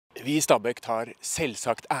Vi I Stabæk tar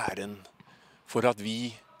selvsagt æren for at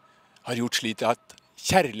vi har gjort slik at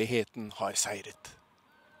kjærligheten har seiret.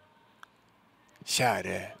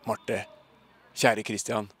 Kjære Marthe, kjære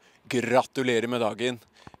Kristian, gratulerer med dagen.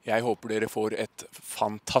 Jeg håper dere får et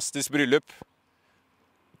fantastisk bryllup.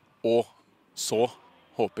 Og så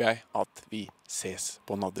håper jeg at vi ses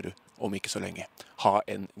på Nadderud om ikke så lenge. Ha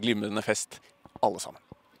en glimrende fest, alle sammen.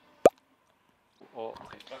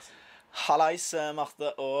 Hallais,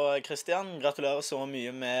 Marthe og Kristian. Gratulerer så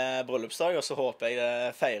mye med bryllupsdag, og så håper jeg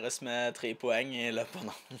det feires med 3 poeng I løpet av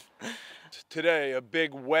natten. Today, a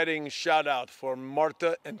big wedding shout-out for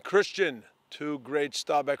Marthe and Kristian, 2 great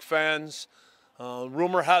Stabæk fans.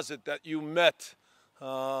 Rumor has it that you met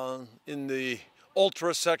in the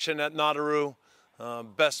ultra section at Nadderud.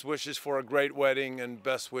 Best wishes for a great wedding and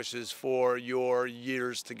best wishes for your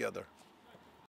years together.